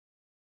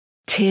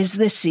'Tis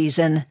the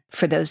season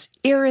for those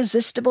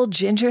irresistible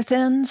ginger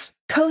thins,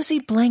 cozy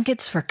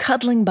blankets for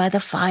cuddling by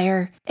the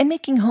fire, and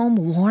making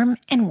home warm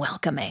and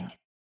welcoming.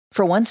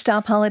 For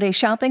one-stop holiday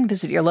shopping,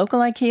 visit your local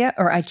IKEA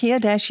or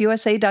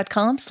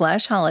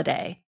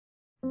ikea-usa.com/holiday.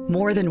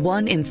 More than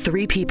 1 in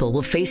 3 people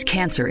will face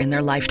cancer in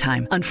their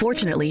lifetime.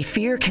 Unfortunately,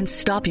 fear can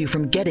stop you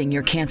from getting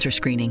your cancer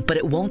screening, but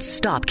it won't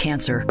stop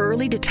cancer.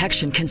 Early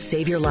detection can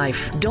save your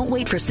life. Don't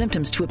wait for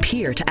symptoms to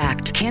appear to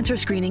act. Cancer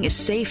screening is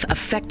safe,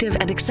 effective,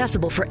 and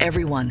accessible for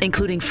everyone,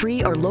 including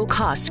free or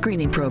low-cost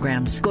screening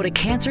programs. Go to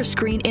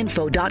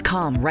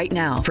cancerscreeninfo.com right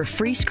now for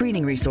free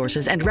screening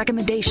resources and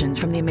recommendations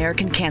from the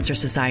American Cancer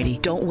Society.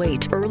 Don't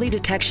wait. Early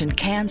detection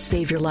can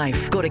save your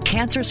life. Go to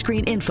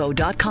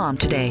cancerscreeninfo.com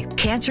today.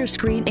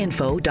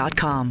 Cancerscreeninfo.com.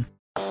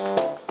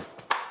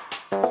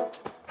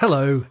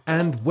 Hello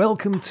and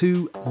welcome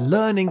to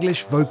Learn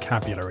English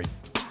Vocabulary.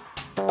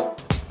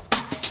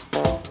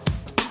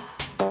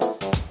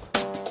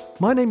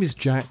 My name is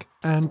Jack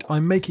and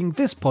I'm making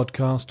this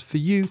podcast for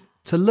you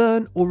to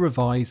learn or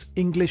revise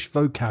English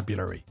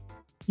vocabulary.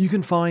 You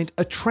can find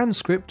a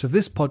transcript of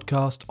this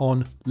podcast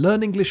on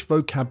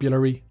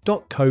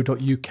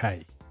learnenglishvocabulary.co.uk.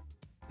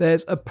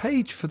 There's a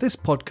page for this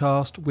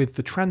podcast with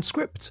the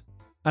transcript,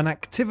 an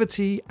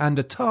activity and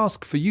a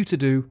task for you to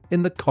do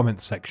in the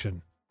comments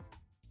section.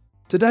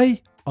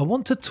 Today, I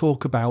want to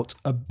talk about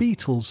a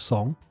Beatles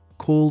song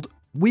called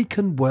We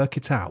Can Work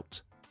It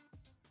Out.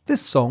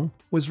 This song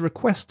was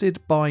requested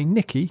by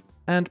Nikki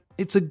and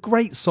it's a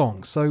great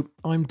song, so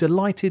I'm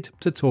delighted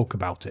to talk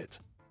about it.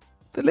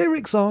 The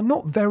lyrics are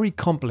not very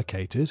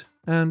complicated,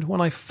 and when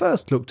I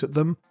first looked at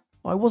them,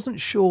 I wasn't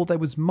sure there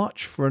was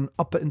much for an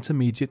upper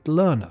intermediate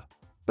learner.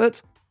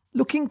 But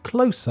looking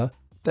closer,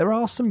 there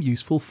are some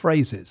useful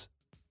phrases.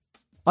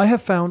 I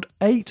have found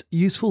 8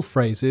 useful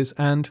phrases,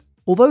 and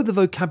although the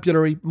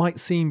vocabulary might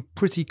seem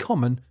pretty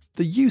common,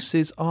 the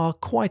uses are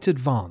quite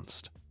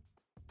advanced.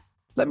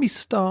 Let me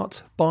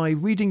start by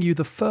reading you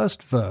the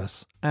first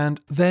verse,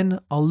 and then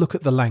I'll look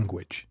at the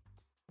language.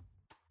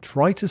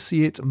 Try to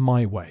see it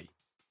my way.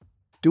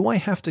 Do I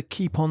have to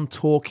keep on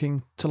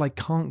talking till I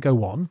can't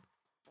go on?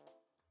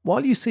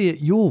 While you see it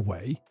your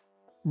way,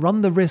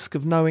 run the risk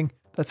of knowing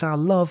that our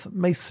love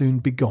may soon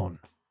be gone.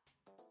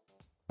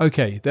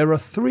 Okay, there are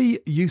 3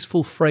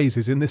 useful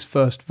phrases in this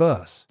first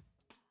verse.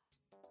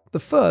 The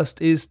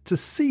first is to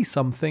see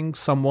something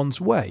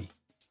someone's way.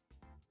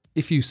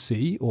 If you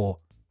see or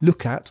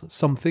look at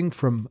something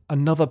from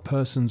another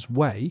person's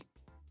way,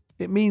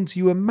 it means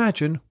you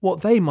imagine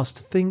what they must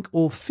think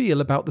or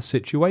feel about the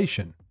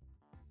situation.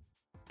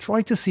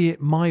 Try to see it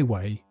my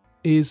way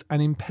is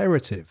an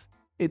imperative.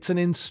 It's an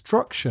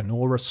instruction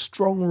or a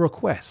strong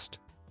request.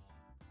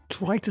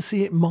 Try to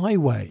see it my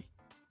way.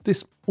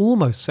 This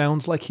almost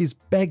sounds like he's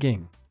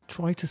begging.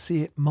 Try to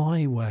see it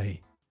my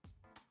way.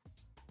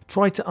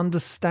 Try to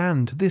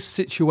understand this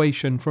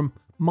situation from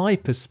my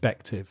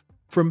perspective,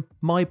 from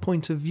my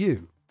point of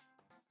view.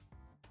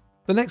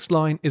 The next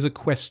line is a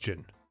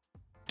question.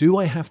 Do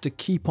I have to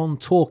keep on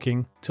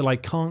talking till I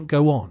can't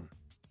go on?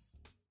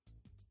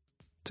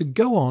 To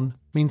go on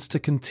means to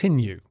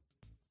continue.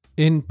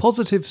 In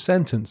positive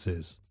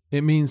sentences,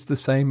 it means the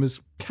same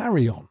as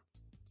carry on.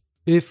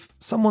 If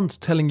someone's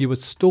telling you a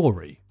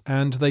story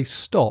and they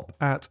stop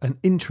at an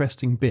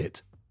interesting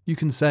bit, you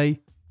can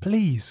say,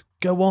 please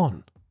go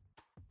on.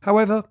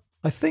 However,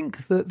 I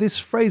think that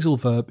this phrasal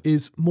verb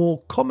is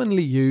more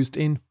commonly used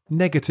in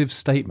negative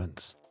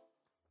statements.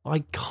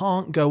 I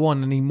can't go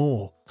on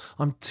anymore.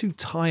 I'm too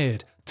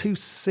tired, too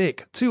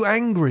sick, too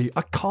angry.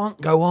 I can't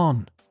go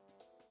on.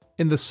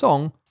 In the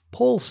song,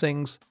 Paul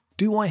sings,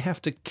 do I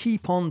have to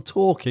keep on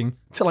talking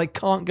till I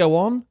can't go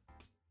on?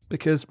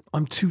 Because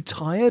I'm too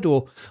tired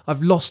or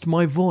I've lost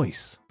my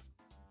voice.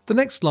 The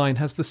next line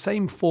has the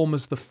same form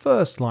as the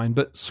first line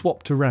but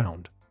swapped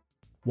around.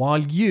 While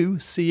you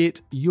see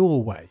it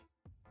your way.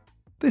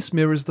 This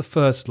mirrors the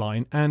first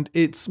line and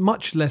it's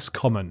much less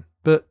common,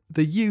 but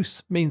the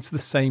use means the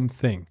same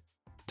thing.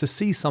 To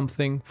see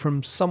something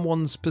from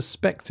someone's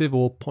perspective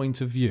or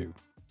point of view.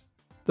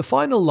 The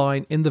final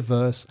line in the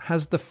verse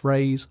has the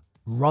phrase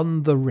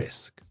run the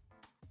risk.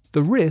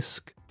 The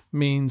risk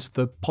means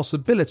the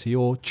possibility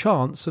or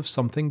chance of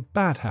something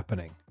bad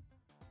happening.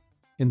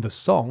 In the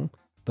song,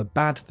 the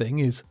bad thing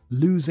is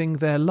losing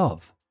their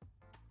love.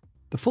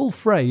 The full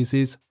phrase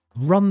is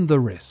run the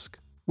risk,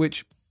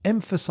 which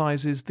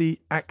emphasizes the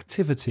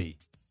activity.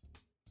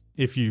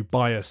 If you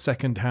buy a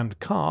second-hand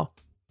car,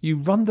 you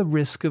run the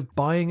risk of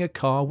buying a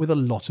car with a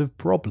lot of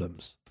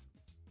problems.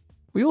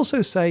 We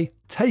also say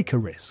take a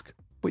risk,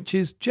 which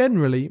is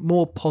generally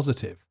more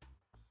positive.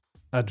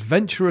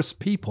 Adventurous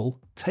people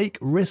take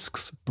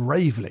risks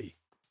bravely.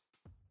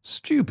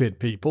 Stupid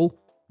people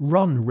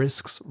run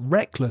risks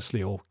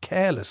recklessly or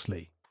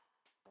carelessly.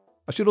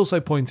 I should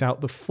also point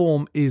out the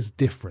form is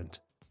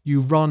different.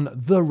 You run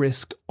the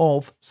risk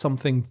of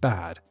something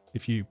bad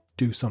if you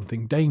do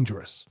something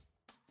dangerous.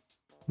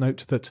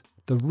 Note that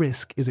the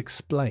risk is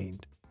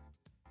explained.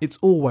 It's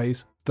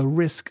always the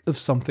risk of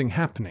something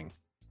happening.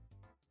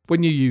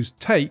 When you use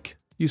take,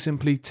 you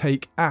simply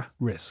take a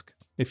risk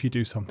if you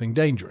do something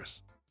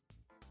dangerous.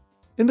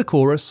 In the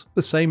chorus,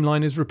 the same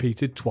line is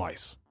repeated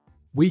twice.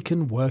 We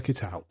can work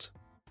it out.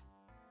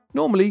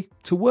 Normally,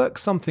 to work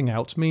something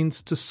out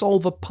means to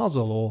solve a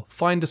puzzle or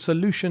find a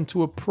solution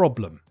to a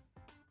problem.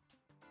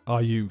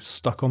 Are you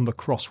stuck on the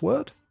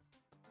crossword?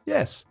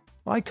 Yes,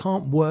 I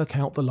can't work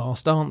out the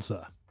last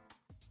answer.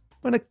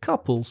 When a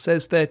couple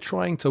says they're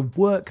trying to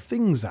work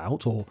things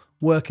out or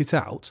work it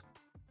out,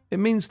 it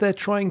means they're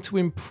trying to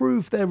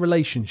improve their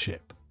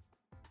relationship.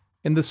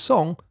 In the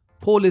song,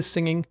 Paul is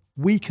singing,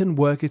 "We can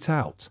work it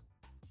out."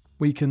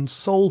 We can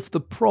solve the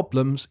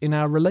problems in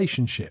our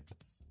relationship,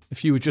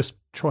 if you would just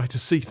try to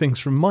see things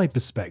from my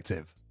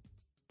perspective.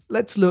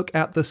 Let's look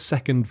at the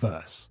second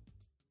verse.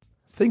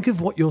 Think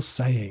of what you're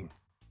saying.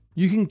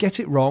 You can get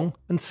it wrong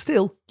and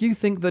still you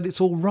think that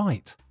it's all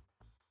right.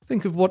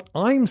 Think of what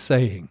I'm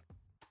saying.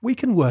 We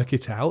can work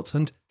it out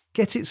and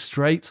get it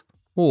straight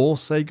or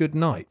say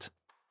goodnight.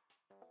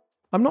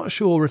 I'm not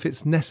sure if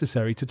it's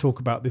necessary to talk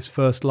about this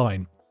first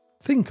line.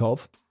 Think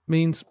of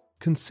means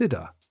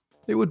consider.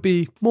 It would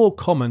be more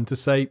common to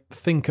say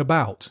think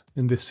about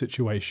in this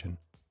situation.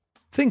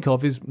 Think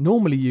of is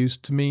normally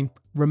used to mean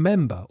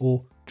remember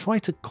or try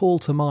to call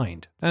to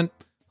mind, and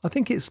I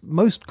think it's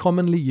most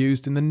commonly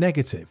used in the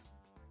negative.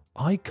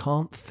 I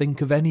can't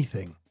think of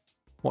anything.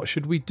 What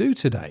should we do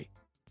today?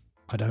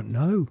 I don't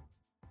know.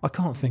 I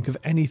can't think of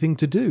anything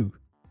to do.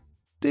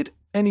 Did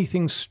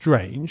anything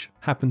strange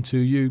happen to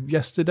you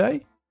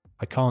yesterday?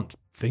 I can't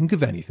think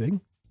of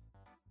anything.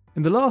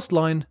 In the last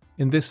line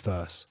in this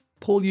verse,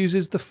 Paul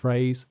uses the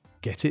phrase,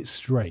 get it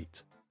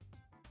straight.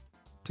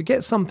 To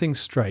get something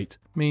straight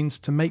means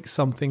to make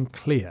something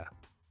clear.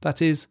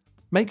 That is,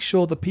 make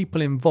sure the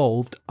people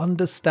involved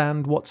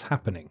understand what's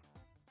happening.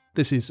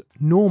 This is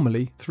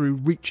normally through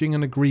reaching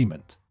an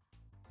agreement.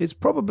 It's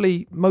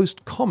probably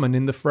most common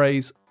in the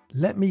phrase,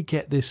 let me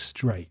get this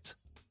straight,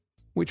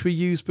 which we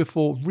use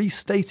before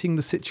restating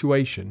the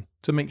situation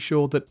to make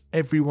sure that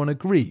everyone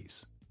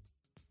agrees.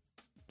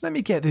 Let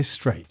me get this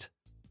straight.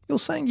 You're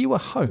saying you were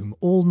home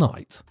all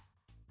night?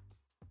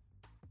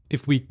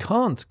 If we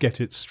can't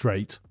get it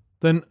straight,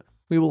 then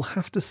we will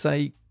have to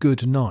say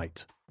good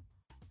night.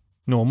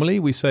 Normally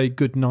we say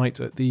good night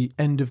at the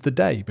end of the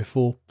day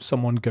before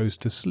someone goes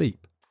to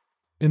sleep.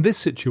 In this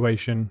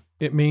situation,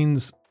 it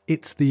means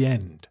it's the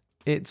end.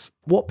 It's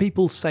what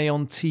people say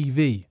on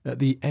TV at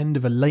the end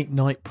of a late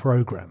night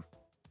program.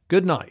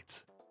 Good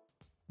night.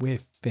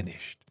 We're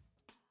finished.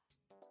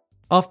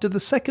 After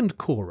the second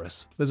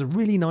chorus, there's a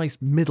really nice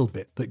middle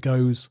bit that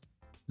goes,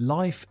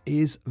 life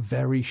is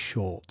very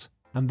short,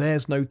 and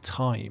there's no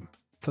time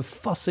for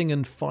fussing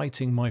and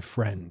fighting, my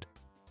friend.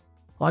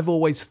 I've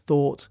always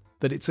thought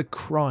that it's a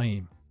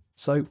crime,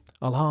 so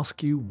I'll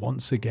ask you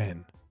once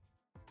again.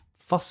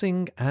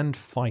 Fussing and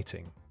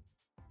fighting.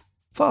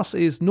 Fuss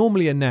is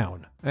normally a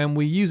noun, and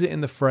we use it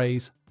in the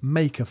phrase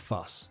make a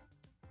fuss.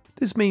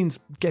 This means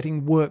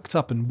getting worked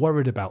up and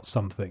worried about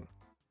something.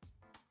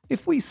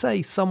 If we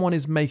say someone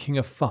is making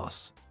a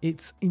fuss,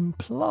 it's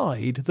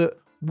implied that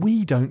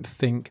we don't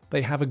think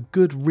they have a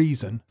good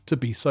reason to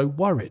be so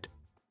worried.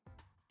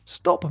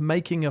 Stop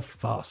making a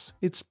fuss.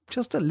 It's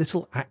just a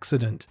little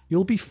accident.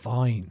 You'll be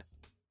fine.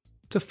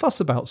 To fuss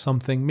about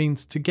something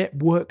means to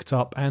get worked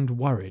up and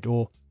worried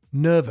or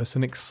nervous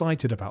and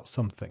excited about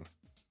something.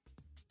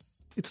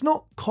 It's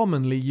not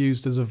commonly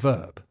used as a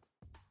verb.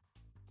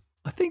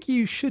 I think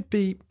you should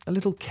be a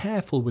little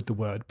careful with the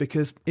word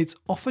because it's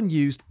often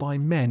used by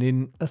men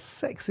in a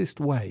sexist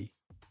way.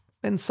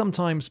 Men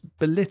sometimes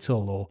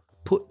belittle or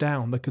put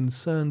down the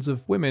concerns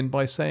of women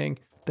by saying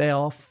they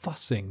are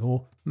fussing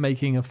or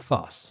making a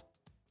fuss.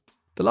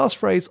 The last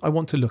phrase I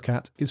want to look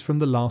at is from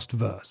the last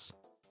verse.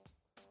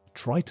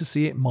 Try to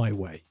see it my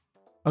way.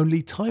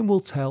 Only time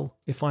will tell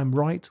if I'm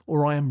right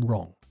or I am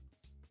wrong.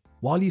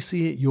 While you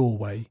see it your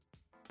way,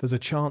 there's a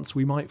chance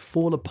we might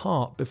fall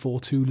apart before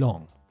too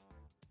long.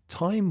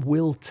 Time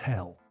will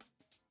tell.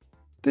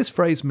 This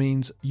phrase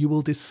means you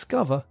will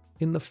discover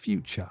in the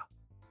future.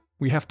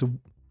 We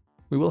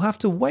will have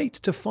to wait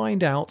to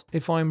find out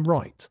if I'm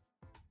right.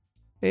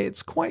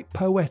 It's quite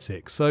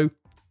poetic, so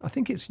I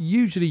think it's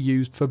usually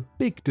used for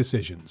big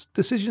decisions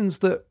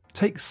that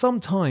take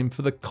some time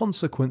for the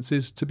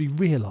consequences to be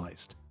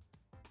realised.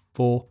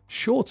 For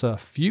shorter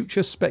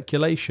future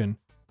speculation,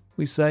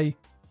 we say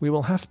we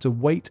will have to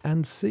wait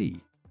and see.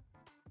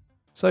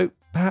 So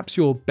perhaps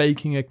you're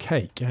baking a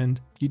cake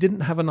and you didn't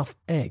have enough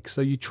egg,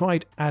 so you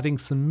tried adding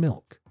some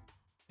milk.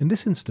 In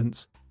this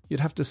instance, you'd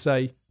have to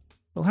say,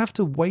 we'll have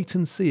to wait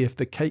and see if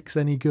the cake's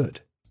any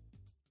good.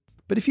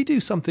 But if you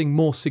do something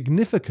more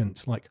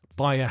significant, like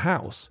buy a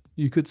house,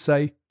 you could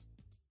say,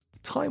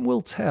 time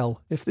will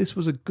tell if this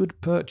was a good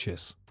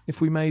purchase,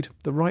 if we made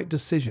the right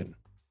decision.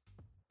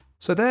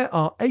 So there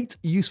are 8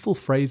 useful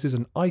phrases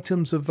and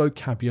items of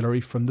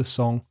vocabulary from the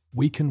song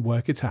We Can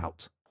Work It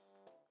Out.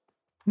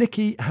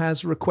 Nikki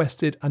has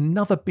requested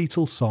another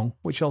Beatles song,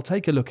 which I'll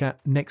take a look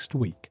at next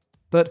week.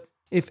 But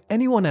if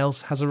anyone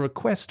else has a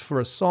request for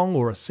a song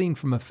or a scene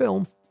from a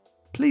film,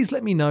 please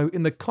let me know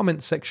in the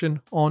comments section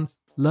on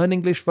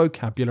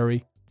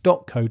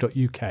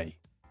learnenglishvocabulary.co.uk.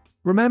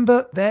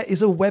 Remember, there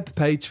is a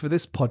webpage for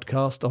this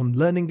podcast on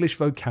Learn English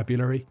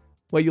Vocabulary,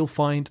 where you'll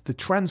find the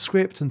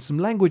transcript and some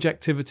language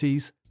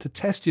activities to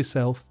test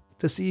yourself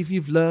to see if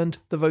you've learned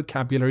the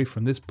vocabulary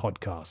from this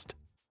podcast.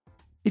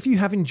 If you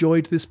have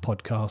enjoyed this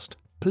podcast,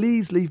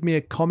 please leave me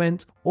a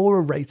comment or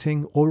a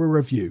rating or a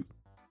review.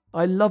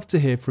 I love to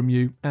hear from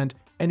you and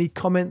any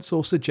comments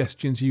or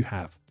suggestions you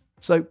have.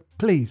 So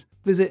please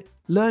visit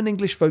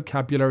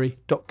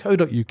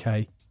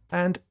learnenglishvocabulary.co.uk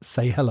and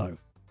say hello.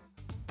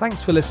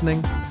 Thanks for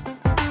listening.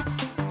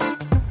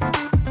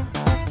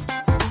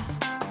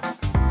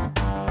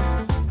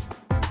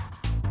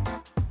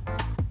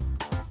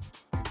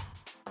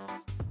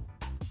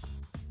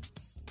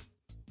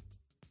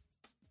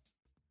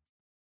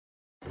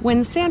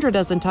 When Sandra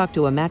doesn't talk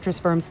to a Mattress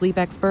Firm sleep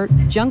expert,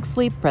 junk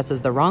sleep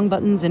presses the wrong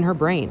buttons in her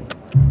brain.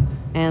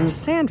 And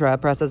Sandra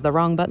presses the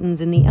wrong buttons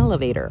in the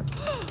elevator,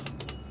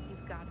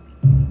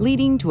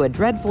 leading to a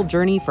dreadful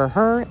journey for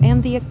her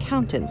and the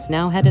accountants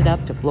now headed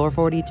up to floor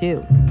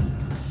 42.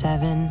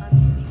 7,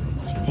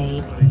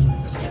 8,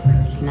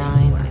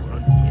 9.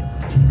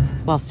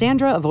 While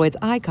Sandra avoids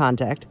eye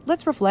contact,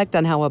 let's reflect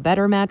on how a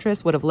better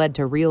mattress would have led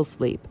to real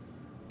sleep.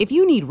 If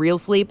you need real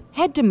sleep,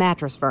 head to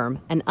Mattress Firm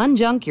and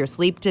unjunk your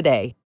sleep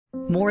today.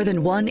 More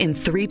than 1 in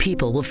 3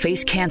 people will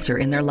face cancer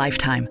in their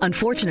lifetime.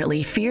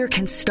 Unfortunately, fear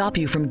can stop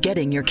you from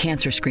getting your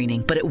cancer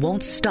screening, but it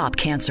won't stop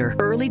cancer.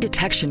 Early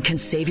detection can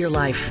save your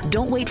life.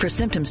 Don't wait for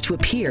symptoms to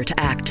appear to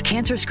act.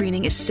 Cancer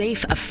screening is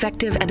safe,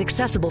 effective, and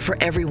accessible for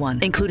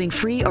everyone, including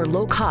free or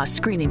low-cost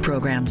screening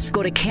programs.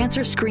 Go to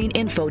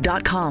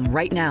cancerscreeninfo.com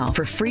right now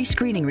for free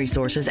screening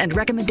resources and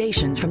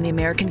recommendations from the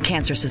American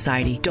Cancer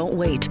Society. Don't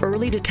wait.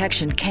 Early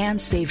detection can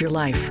save your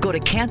life. Go to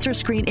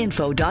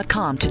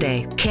cancerscreeninfo.com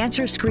today.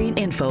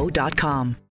 cancerscreeninfo.com.